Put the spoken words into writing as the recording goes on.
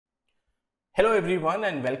Hello everyone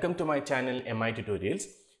and welcome to my channel MiTutorials.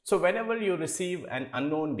 So whenever you receive an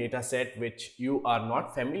unknown data set which you are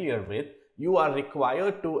not familiar with, you are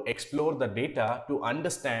required to explore the data to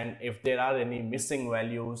understand if there are any missing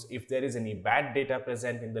values, if there is any bad data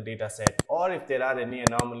present in the data set, or if there are any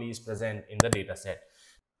anomalies present in the data set.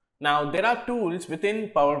 Now, there are tools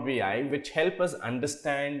within Power BI which help us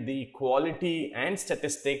understand the quality and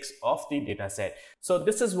statistics of the dataset. So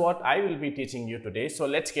this is what I will be teaching you today. So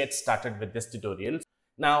let's get started with this tutorial.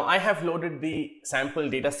 Now, I have loaded the sample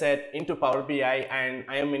dataset into Power BI and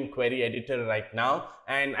I am in query editor right now,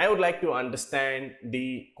 and I would like to understand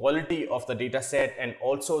the quality of the dataset and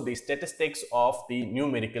also the statistics of the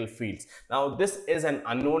numerical fields. Now, this is an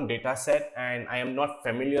unknown dataset and I am not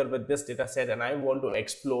familiar with this dataset and I want to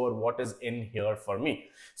explore what is in here for me.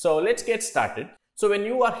 So let's get started. So when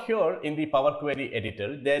you are here in the Power Query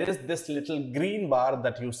editor, there is this little green bar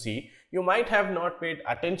that you see. You might have not paid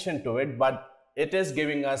attention to it, but it is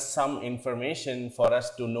giving us some information for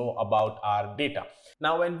us to know about our data.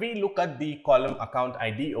 Now, when we look at the column account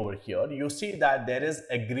ID over here, you see that there is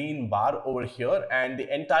a green bar over here and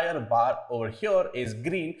the entire bar over here is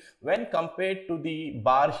green when compared to the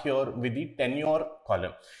bar here with the tenure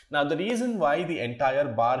column. Now, the reason why the entire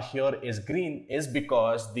bar here is green is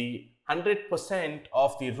because the 100%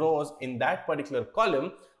 of the rows in that particular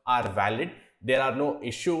column are valid. There are no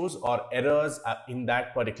issues or errors in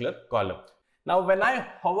that particular column. Now, when I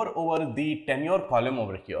hover over the tenure column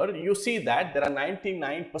over here, you see that there are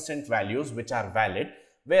 99% values which are valid,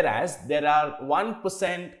 whereas there are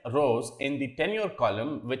 1% rows in the tenure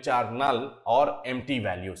column which are null or empty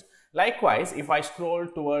values. Likewise, if I scroll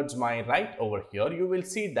towards my right over here, you will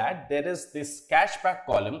see that there is this cashback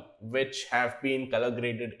column which have been color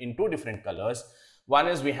graded in two different colors. One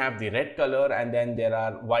is we have the red color and then there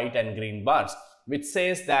are white and green bars, which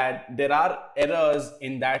says that there are errors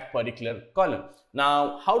in that particular column.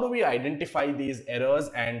 Now, how do we identify these errors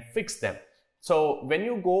and fix them? So when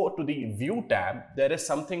you go to the view tab, there is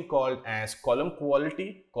something called as column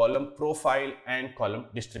quality, column profile and column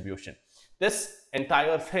distribution. This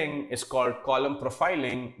entire thing is called column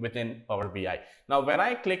profiling within Power BI. Now, when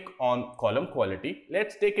I click on column quality,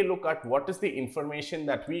 let's take a look at what is the information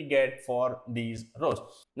that we get for these rows.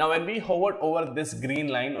 Now, when we hovered over this green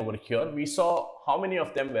line over here, we saw how many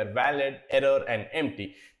of them were valid, error and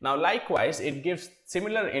empty. Now, likewise, it gives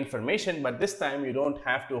similar information, but this time you don't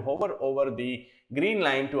have to hover over the green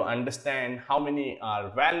line to understand how many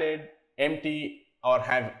are valid, empty or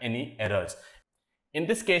have any errors. In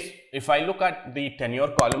this case, if I look at the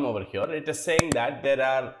tenure column over here, it is saying that there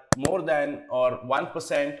are more than or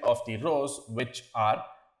 1% of the rows which are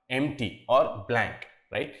empty or blank,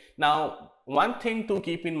 right? Now, one thing to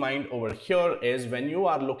keep in mind over here is when you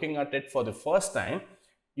are looking at it for the first time,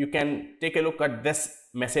 you can take a look at this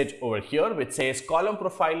message over here which says column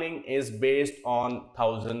profiling is based on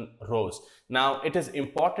 1000 rows. Now, it is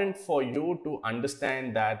important for you to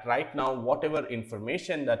understand that right now whatever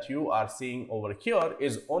information that you are seeing over here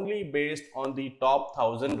is only based on the top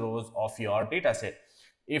 1000 rows of your data set.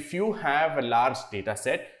 If you have a large data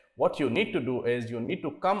set, what you need to do is you need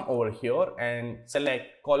to come over here and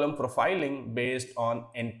select column profiling based on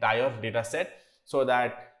entire data set, so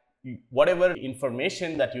that whatever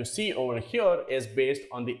information that you see over here is based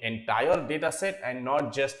on the entire data set and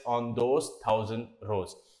not just on those 1000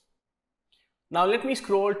 rows. Now, let me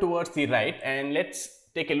scroll towards the right and let's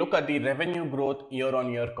take a look at the revenue growth year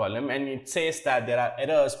on year column, and it says that there are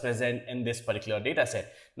errors present in this particular data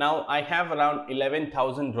set. Now, I have around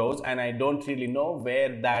 11,000 rows and I don't really know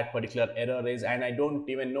where that particular error is, and I don't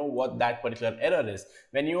even know what that particular error is.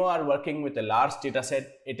 When you are working with a large data set,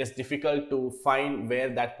 it is difficult to find where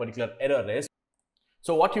that particular error is.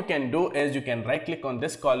 So what you can do is you can right click on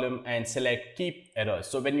this column and select keep errors.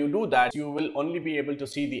 So when you do that, you will only be able to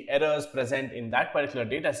see the errors present in that particular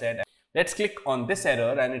data set. Let's click on this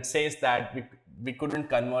error and it says that we couldn't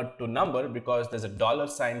convert to number because there's a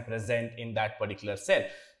 $ present in that particular cell.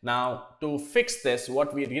 Now, to fix this,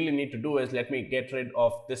 what we really need to do is let me get rid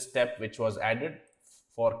of this step which was added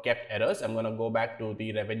for kept errors. I'm going to go back to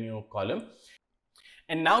the revenue column.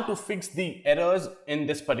 And now to fix the errors in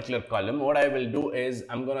this particular column, what I will do is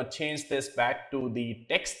I'm going to change this back to the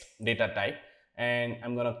text data type, and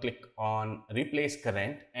I'm going to click on replace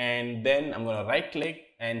current, and then I'm going to right click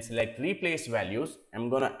and select replace values. I'm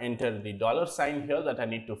going to enter the $ here that I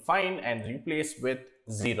need to find and replace with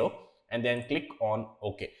 0, and then click on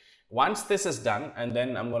OK. Once this is done, and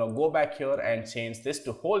then I'm going to go back here and change this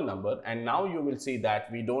to whole number, and now you will see that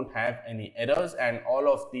we don't have any errors and all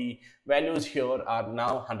of the values here are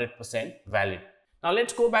now 100% valid. Now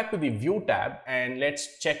let's go back to the view tab and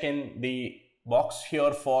let's check in the box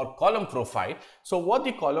here for column profile. So what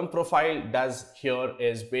the column profile does here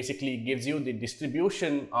is basically gives you the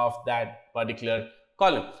distribution of that particular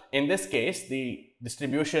column. In this case, the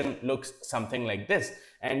distribution looks something like this,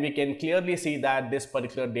 and we can clearly see that this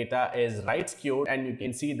particular data is right skewed, and you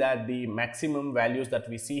can see that the maximum values that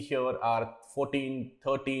we see here are 14,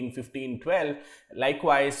 13, 15, 12.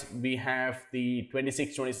 Likewise, we have the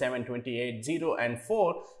 26, 27, 28, 0 and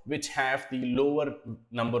 4, which have the lower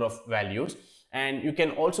number of values. And you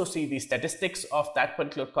can also see the statistics of that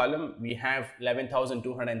particular column. We have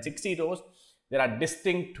 11,260 rows. There are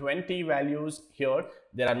distinct 20 values here.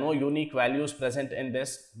 There are no unique values present in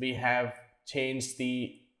this. We have changed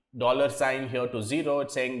the dollar sign here to 0.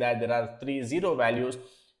 It's saying that there are 3 0 values.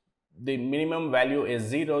 The minimum value is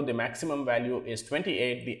 0. The maximum value is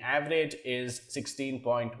 28. The average is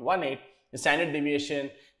 16.18. The standard deviation,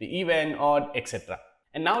 the even, odd, etc.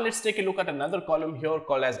 And now let's take a look at another column here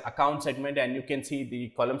called as account segment, and you can see the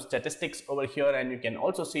column statistics over here, and you can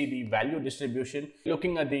also see the value distribution.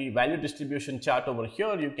 Looking at the value distribution chart over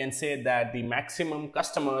here, you can say that the maximum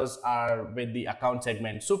customers are with the account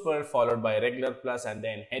segment super, followed by regular plus and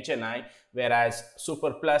then HNI, whereas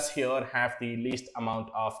super plus here have the least amount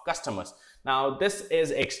of customers. Now this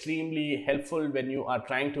is extremely helpful when you are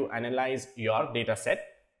trying to analyze your data set.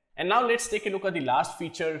 And now let's take a look at the last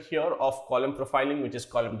feature here of column profiling, which is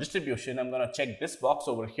column distribution. I'm going to check this box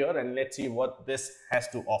over here and let's see what this has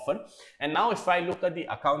to offer. And now if I look at the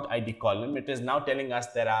account ID column, it is now telling us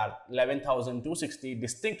there are 11,260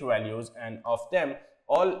 distinct values, and of them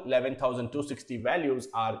all 11,260 values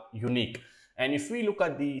are unique. And if we look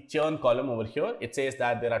at the churn column over here, it says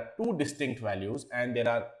that there are 2 distinct values and there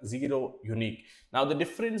are 0 unique. Now the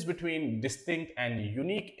difference between distinct and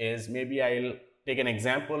unique is, maybe I'll take an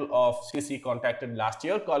example of CC contacted last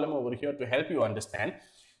year column over here to help you understand.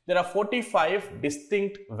 There are 45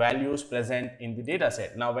 distinct values present in the data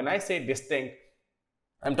set. Now when I say distinct,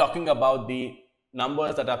 I'm talking about the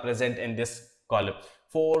numbers that are present in this column,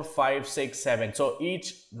 4, 5, 6, 7. So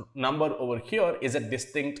each number over here is a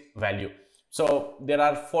distinct value. So there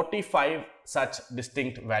are 45 such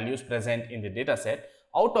distinct values present in the data set,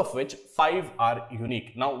 out of which 5 are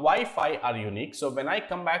unique. Now why 5 are unique? So when I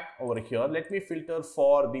come back over here, let me filter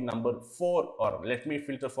for the number 4, or let me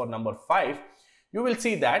filter for number 5. You will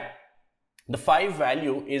see that the 5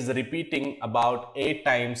 value is repeating about 8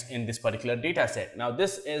 times in this particular data set. Now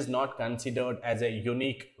this is not considered as a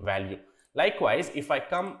unique value. Likewise, if I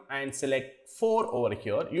come and select 4 over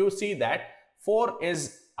here, you see that 4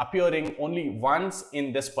 is appearing only once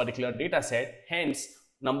in this particular data set. Hence,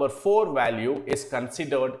 number 4 value is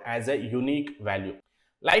considered as a unique value.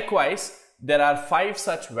 Likewise, there are 5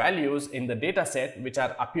 such values in the data set which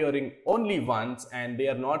are appearing only once and they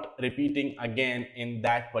are not repeating again in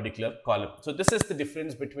that particular column. So this is the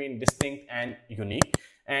difference between distinct and unique.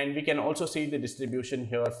 And we can also see the distribution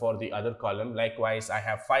here for the other column. Likewise, I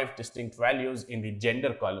have 5 distinct values in the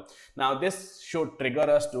gender column. Now this should trigger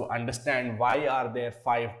us to understand why are there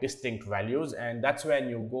 5 distinct values, and that's when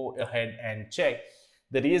you go ahead and check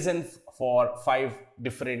the reason for 5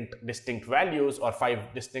 different distinct values, or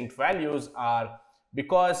 5 distinct values, are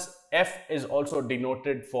because F is also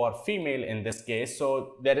denoted for female in this case.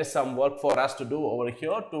 So there is some work for us to do over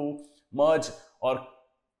here to merge or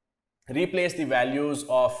replace the values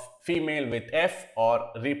of female with F, or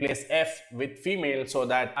replace F with female, so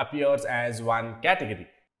that appears as one category.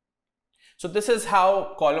 So this is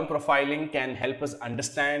how column profiling can help us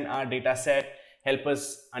understand our data set, help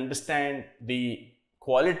us understand the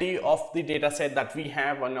quality of the data set that we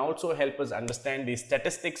have, and also help us understand the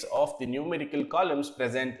statistics of the numerical columns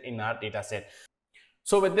present in our data set.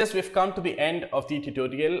 So with this, we've come to the end of the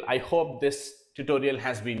tutorial. I hope this tutorial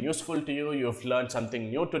has been useful to you. You've learned something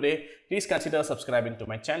new today. Please consider subscribing to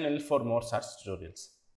my channel for more such tutorials.